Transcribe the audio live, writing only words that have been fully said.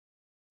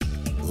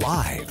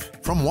Live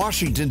from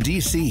Washington,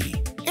 D.C.,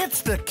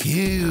 it's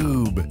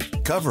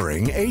theCUBE,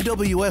 covering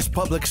AWS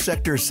Public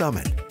Sector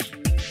Summit.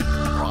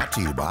 Brought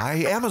to you by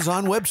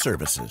Amazon Web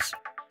Services.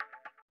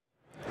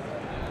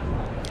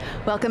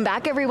 Welcome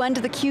back everyone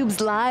to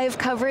theCUBE's live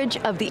coverage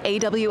of the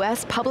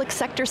AWS Public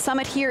Sector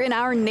Summit here in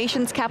our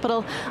nation's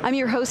capital. I'm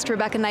your host,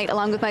 Rebecca Knight,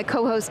 along with my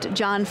co-host,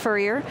 John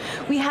Furrier.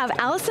 We have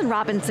Alison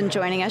Robinson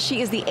joining us.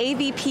 She is the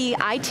AVP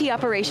IT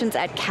Operations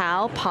at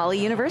Cal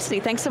Poly University.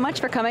 Thanks so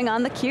much for coming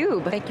on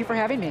theCUBE. Thank you for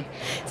having me.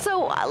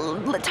 So,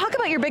 talk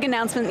about your big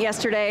announcement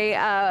yesterday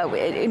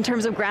in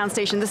terms of Ground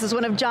Station. This is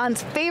one of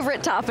John's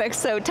favorite topics,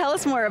 so tell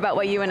us more about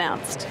what you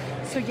announced.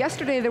 So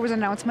yesterday there was an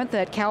announcement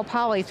that Cal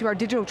Poly, through our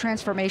Digital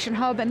Transformation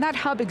Hub, and that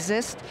hub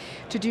exists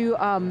to do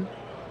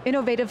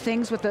innovative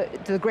things with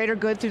the greater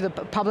good through the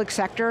public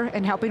sector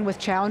and helping with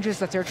challenges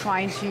that they're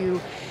trying to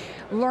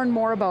learn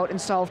more about and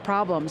solve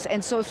problems.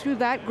 And so through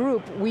that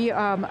group, we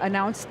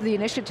announced the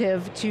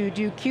initiative to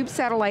do Cube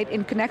Satellite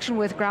in connection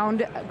with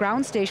Ground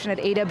Station at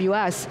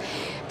AWS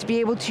to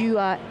be able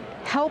to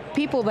help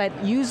people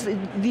that use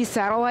these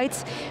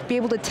satellites be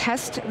able to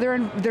test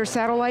their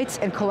satellites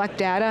and collect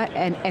data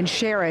and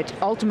share it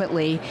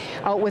ultimately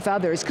out with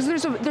others. Because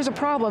there's a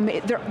problem,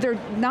 they're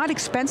not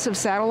expensive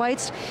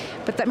satellites,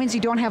 but that means you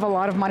don't have a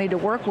lot of money to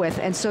work with,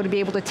 and so to be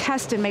able to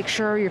test and make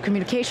sure your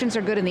communications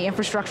are good and the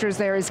infrastructure is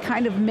there is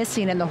kind of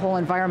missing in the whole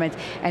environment,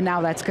 and now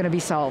that's going to be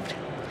solved.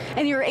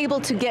 And you're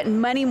able to get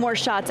many more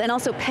shots and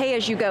also pay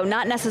as you go,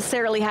 not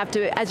necessarily have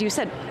to, as you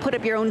said, put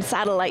up your own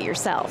satellite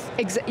yourself.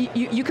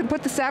 You can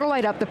put the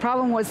satellite up, the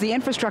problem was the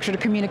infrastructure to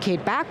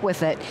communicate back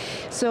with it.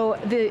 So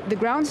the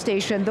ground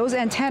station, those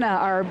antennae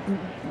are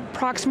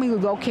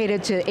proximally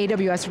located to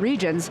AWS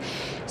regions,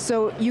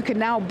 so you can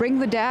now bring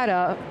the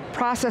data,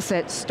 process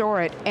it,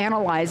 store it,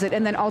 analyze it,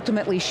 and then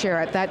ultimately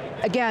share it. That,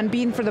 again,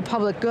 being for the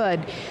public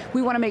good,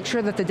 we want to make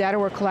sure that the data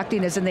we're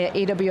collecting is in the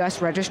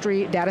AWS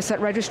registry, dataset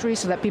registry,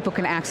 so that people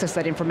can access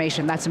that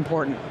information. That's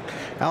important.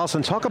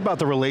 Alison, talk about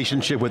the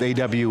relationship with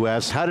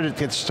AWS. How did it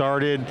get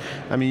started?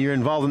 I mean, you're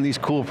involved in these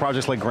cool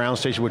projects like Ground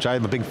Station, which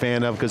I'm a big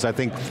fan of, because I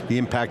think the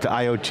impact to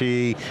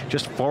IoT,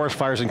 just forest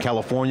fires in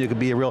California could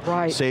be a real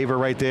saver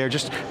right there.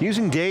 Just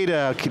using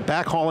data,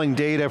 backhauling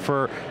data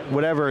for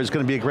whatever is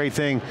going to be a great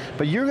thing.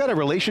 But you've got a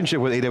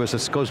relationship with AWS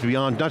that goes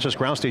beyond not just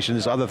Ground Station,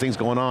 there's other things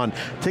going on.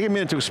 Take a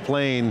minute to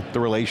explain the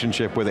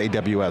relationship with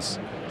AWS.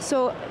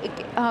 So,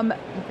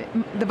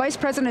 the Vice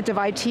President of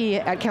IT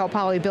at Cal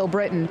Poly, Bill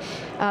Britton,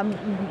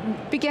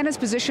 began his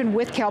position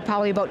with Cal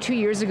Poly about 2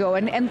 years ago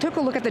and took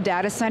a look at the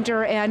data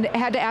center and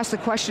had to ask the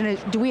question,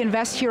 do we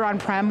invest here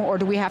on-prem or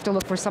do we have to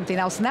look for something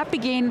else? And that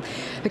began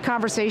the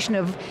conversation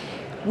of,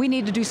 we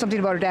need to do something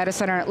about our data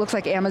center, and it looks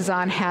like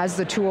Amazon has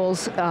the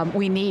tools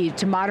we need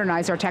to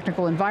modernize our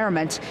technical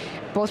environment,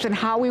 both in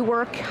how we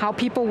work, how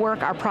people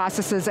work, our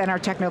processes, and our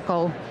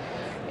technical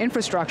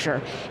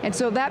infrastructure. And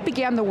so that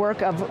began the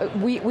work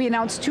of, we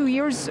announced 2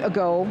 years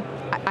ago,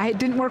 I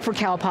didn't work for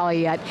Cal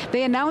Poly yet,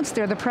 they announced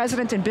there, the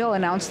president and Bill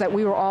announced that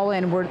we were all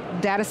in,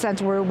 data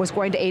center was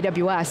going to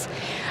AWS.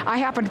 I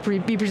happened to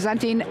be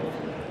presenting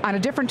on a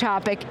different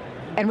topic,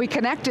 and we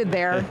connected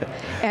there,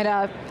 and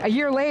a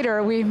year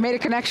later we made a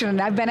connection,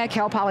 and I've been at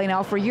Cal Poly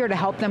now for a year to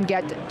help them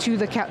get to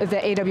the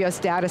AWS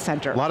data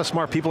center. A lot of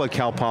smart people at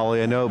Cal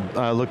Poly. I know,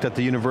 looked at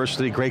the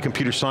university, great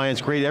computer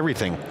science, great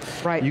everything.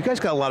 Right. You guys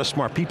got a lot of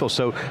smart people,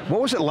 so what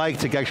was it like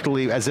to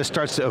actually, as this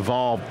starts to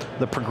evolve,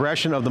 the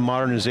progression of the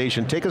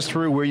modernization? Take us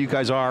through where you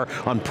guys are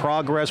on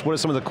progress, what are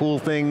some of the cool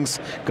things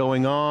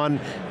going on?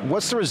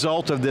 What's the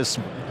result of this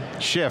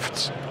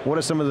shift? What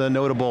are some of the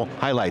notable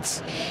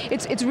highlights?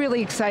 It's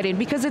really exciting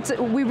because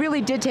we really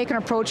did take an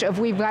approach of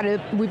we've got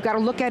to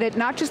look at it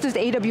not just as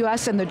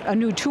AWS and a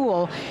new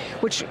tool,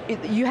 which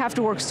you have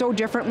to work so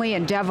differently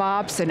in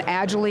DevOps and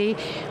Agilely.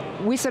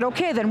 We said,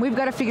 okay, then we've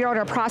got to figure out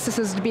our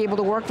processes to be able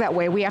to work that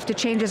way. We have to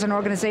change as an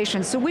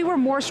organization. So we were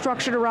more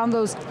structured around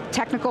those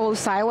technical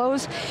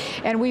silos,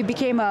 and we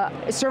became a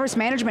service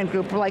management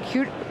group. We're like,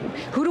 who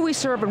do we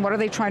serve and what are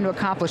they trying to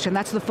accomplish? And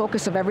that's the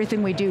focus of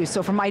everything we do.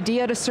 So from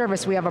idea to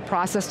service, we have a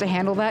process to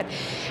handle that.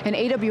 And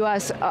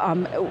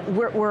AWS,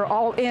 we're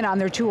all in on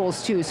their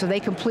tools too, so they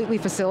completely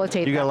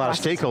facilitate that. You got a lot of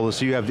stakeholders,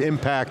 so you have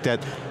impact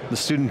at the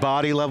student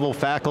body level,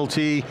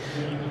 faculty,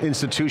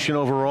 institution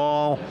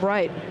overall.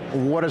 Right.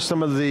 What are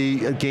some of the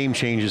game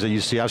changes that you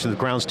see? Obviously the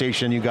Ground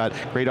Station, you got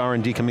great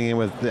R&D coming in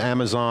with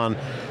Amazon.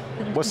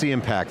 What's the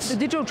impacts? The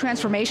Digital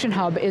Transformation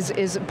Hub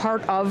is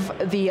part of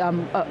the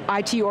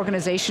IT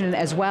organization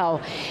as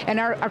well. And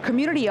our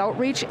community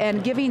outreach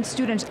and giving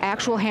students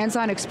actual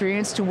hands-on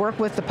experience to work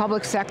with the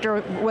public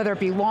sector, whether it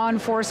be law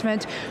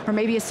enforcement, or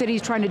maybe a city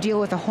trying to deal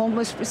with a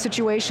homeless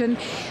situation,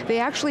 they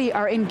actually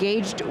are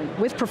engaged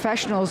with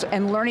professionals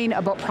and learning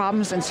about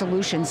problems and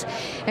solutions.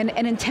 And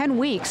in 10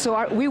 weeks,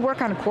 so we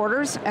work on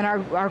quarters, and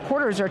our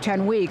quarters are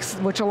 10 weeks,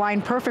 which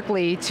align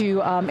perfectly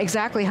to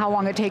exactly how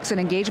long it takes an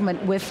engagement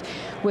with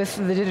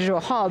the digital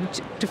hub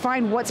to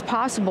find what's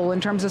possible in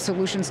terms of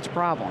solutions to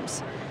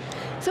problems.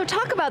 So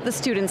talk about the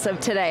students of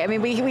today. I mean,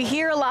 we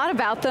hear a lot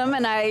about them,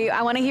 and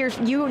I want to hear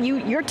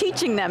you're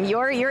teaching them.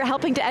 You're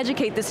helping to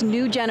educate this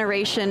new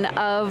generation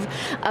of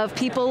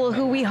people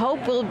who we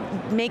hope will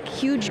make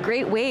huge,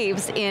 great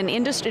waves in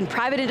industry, in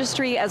private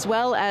industry, as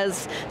well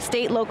as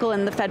state, local,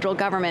 and the federal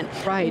government.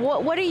 Right.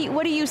 What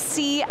do you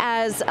see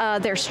as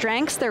their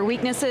strengths, their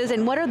weaknesses,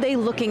 and what are they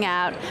looking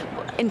at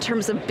in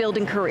terms of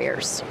building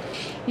careers?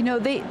 You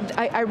know,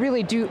 I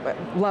really do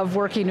love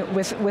working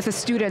with the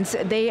students.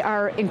 They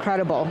are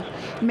incredible.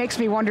 It makes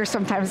me wonder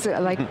sometimes,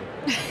 like,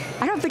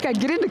 I don't think I'd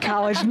get into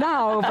college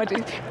now, but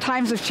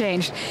times have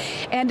changed.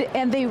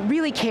 And they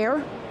really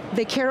care.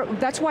 They care.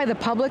 That's why the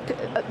public,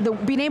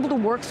 being able to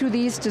work through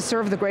these to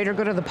serve the greater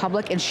good of the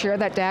public and share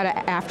that data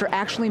after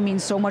actually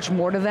means so much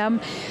more to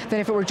them than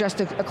if it were just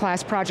a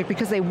class project,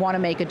 because they want to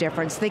make a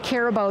difference. They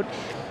care about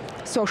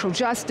social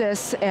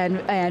justice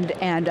and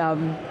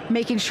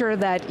making sure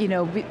that, you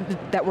know,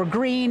 that we're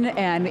green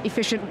and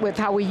efficient with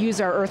how we use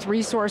our earth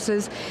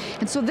resources.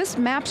 And so this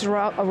maps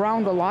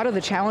around a lot of the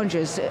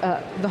challenges.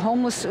 The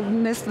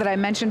homelessness that I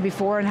mentioned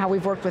before and how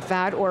we've worked with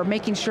that, or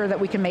making sure that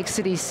we can make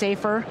cities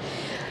safer.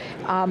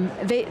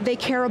 They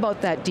care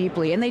about that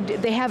deeply, and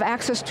they have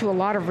access to a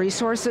lot of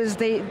resources.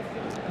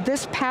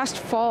 This past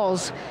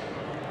fall's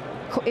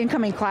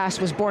incoming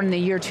class was born in the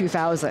year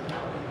 2000.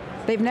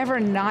 They've never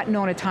not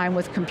known a time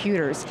with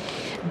computers.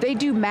 They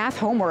do math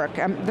homework.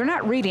 They're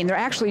not reading, they're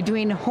actually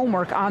doing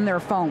homework on their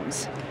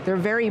phones. They're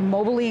very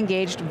mobilely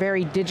engaged,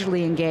 very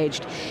digitally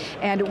engaged.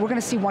 And we're going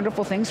to see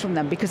wonderful things from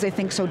them because they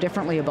think so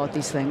differently about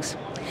these things.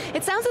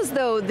 It sounds as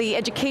though the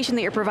education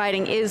that you're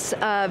providing is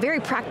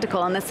very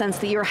practical in the sense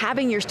that you're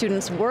having your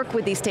students work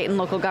with these state and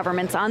local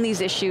governments on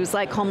these issues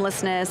like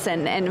homelessness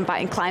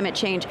and climate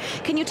change.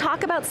 Can you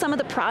talk about some of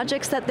the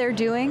projects that they're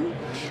doing?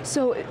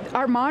 So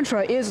our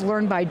mantra is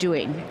learn by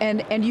doing.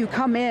 And you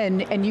come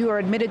in and you are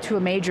admitted to a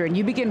major and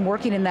you begin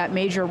working in that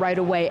major right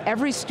away.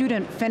 Every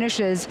student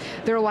finishes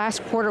their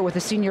last quarter with a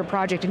senior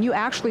project, and you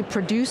actually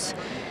produce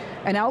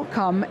an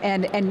outcome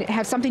and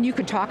have something you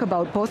could talk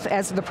about both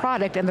as the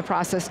product and the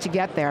process to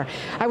get there.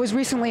 I was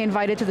recently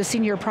invited to the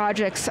Senior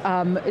Projects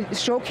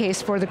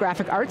showcase for the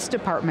Graphic Arts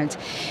Department,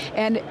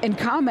 and in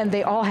common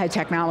they all had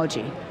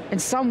technology.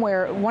 And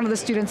somewhere, one of the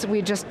students,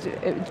 we just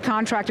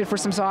contracted for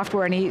some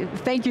software, and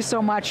thank you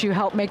so much, you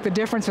helped make the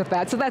difference with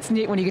that. So that's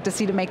neat when you get to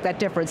see to make that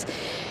difference.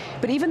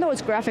 But even though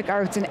it's graphic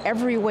arts, in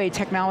every way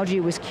technology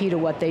was key to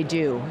what they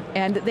do.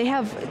 And they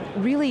have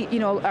really, you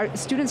know, our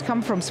students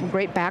come from some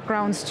great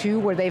backgrounds too,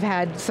 where they've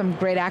had some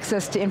great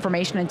access to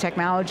information and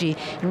technology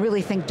and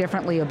really think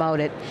differently about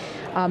it.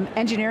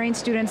 Engineering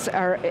students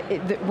are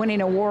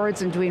winning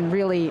awards and doing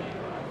really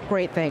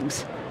great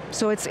things.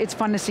 So it's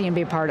fun to see and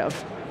be a part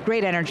of.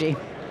 Great energy.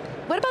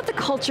 What about the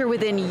culture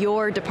within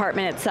your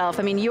department itself?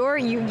 I mean, you're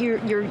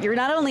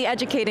not only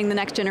educating the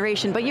next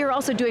generation, but you're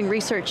also doing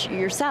research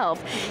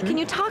yourself. Mm-hmm. Can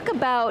you talk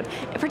about,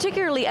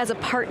 particularly as a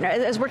partner,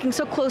 as working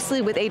so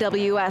closely with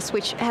AWS,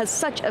 which has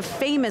such a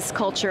famous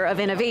culture of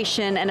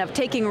innovation and of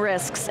taking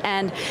risks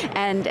and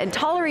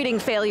tolerating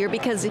failure,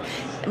 because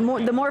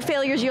the more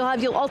failures you'll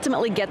have, you'll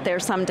ultimately get there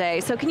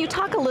someday. So can you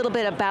talk a little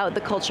bit about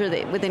the culture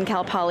within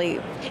Cal Poly?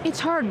 It's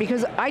hard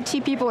because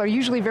IT people are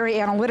usually very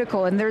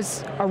analytical, and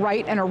there's a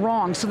right and a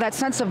wrong, so that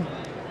sense of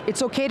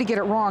it's okay to get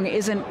it wrong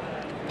isn't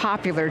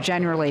popular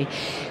generally.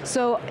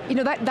 So, you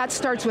know, that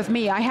starts with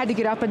me. I had to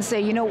get up and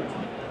say, you know,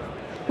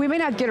 we may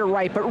not get it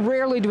right, but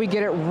rarely do we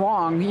get it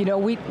wrong. You know,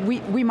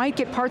 we might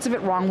get parts of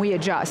it wrong, we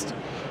adjust.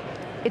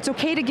 It's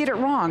okay to get it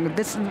wrong.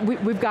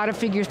 We've got to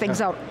figure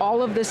things out.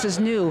 All of this is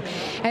new.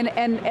 And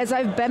as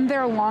I've been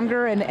there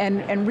longer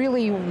and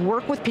really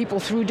work with people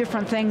through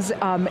different things,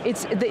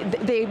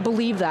 they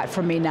believe that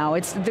from me now.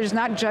 There's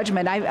not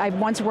judgment. I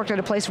once worked at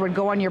a place where it'd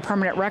go on your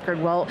permanent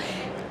record. Well,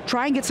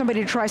 try and get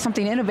somebody to try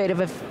something innovative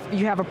if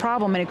you have a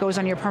problem and it goes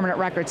on your permanent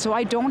record. So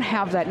I don't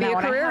have that now.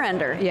 Be a career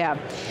ender. Yeah.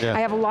 I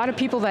have a lot of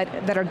people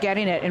that are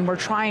getting it and we're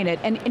trying it.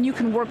 And you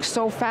can work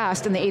so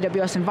fast in the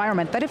AWS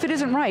environment that if it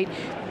isn't right,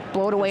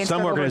 blow it away and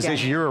start over again. Some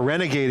organization, you're a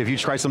renegade if you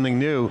try something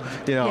new.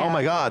 You know, oh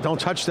my God, don't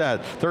touch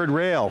that, third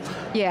rail.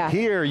 Yeah.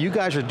 Here, you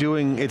guys are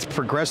doing, it's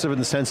progressive in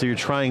the sense that you're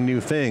trying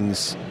new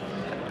things.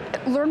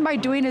 Learn by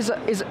doing is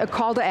a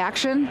call to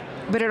action,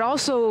 but it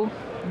also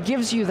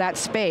gives you that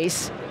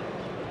space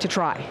to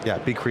try. Yeah,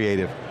 be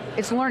creative.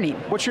 It's learning.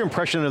 What's your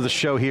impression of the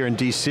show here in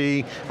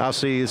DC?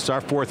 Obviously, it's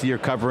our 4th year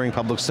covering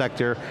public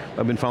sector.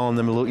 I've been following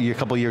them a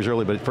couple of years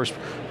early, but first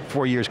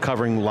 4 years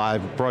covering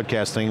live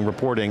broadcasting,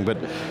 reporting, but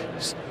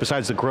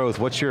besides the growth,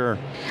 what's your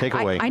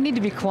takeaway? I need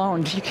to be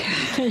cloned.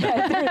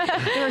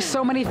 There are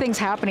so many things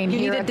happening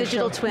here. You need a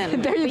digital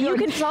twin. There you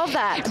can solve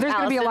that, There's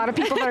going to be a lot of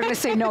people that are going to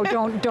say, no,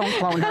 don't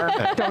clone her.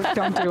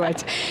 don't do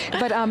it.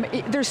 But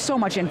there's so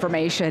much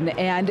information,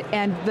 and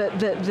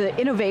the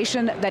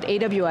innovation that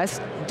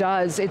AWS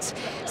does,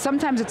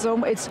 sometimes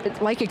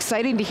it's like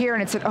exciting to hear,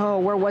 and it's oh,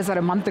 where was that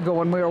a month ago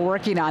when we were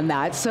working on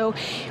that? So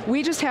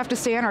we just have to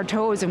stay on our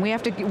toes, and we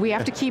have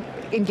to keep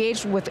keep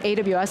engaged with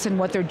AWS and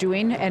what they're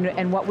doing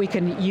and what we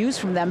can use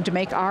from them to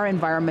make our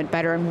environment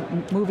better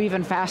and move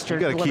even faster.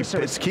 You got to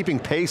keep, keeping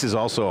pace is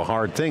also a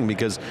hard thing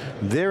because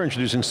they're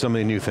introducing so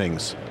many new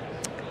things.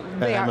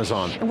 At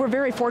Amazon. And we're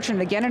very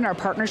fortunate, again, in our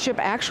partnership.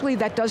 Actually,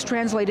 that does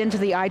translate into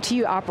the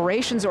IT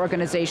operations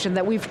organization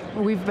that we've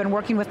been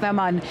working with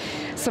them on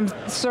some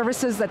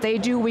services that they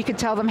do. We could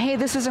tell them, hey,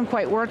 this isn't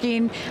quite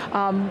working,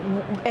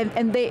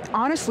 and they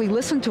honestly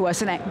listen to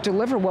us and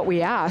deliver what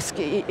we ask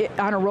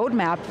on a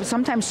roadmap,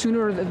 sometimes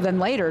sooner than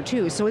later,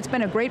 too. So it's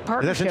been a great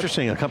partnership. That's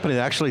interesting, a company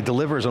that actually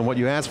delivers on what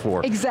you ask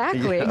for.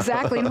 Exactly,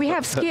 exactly, and we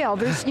have scale.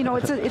 There's,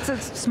 it's a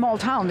small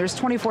town. There's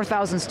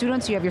 24,000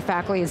 students, you have your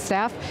faculty and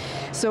staff.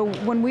 So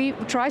when we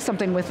try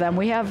something with them,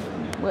 we have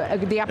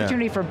the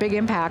opportunity for big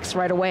impacts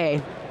right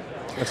away.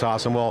 That's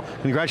awesome. Well,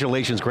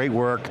 congratulations, great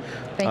work.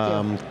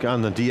 Thank you.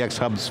 On the DX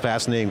Hub's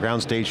fascinating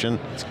ground station.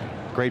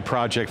 Great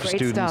project for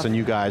students stuff. And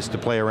you guys to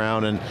play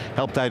around and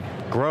help that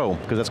grow,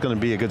 because that's going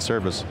to be a good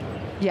service.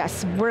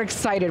 Yes, we're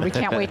excited. We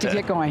can't wait to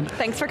get going.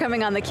 Thanks for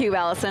coming on theCUBE,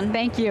 Alison.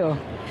 Thank you.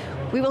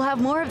 We will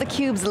have more of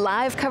theCUBE's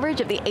live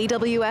coverage of the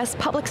AWS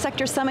Public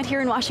Sector Summit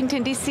here in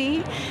Washington,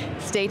 DC.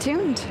 Stay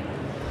tuned.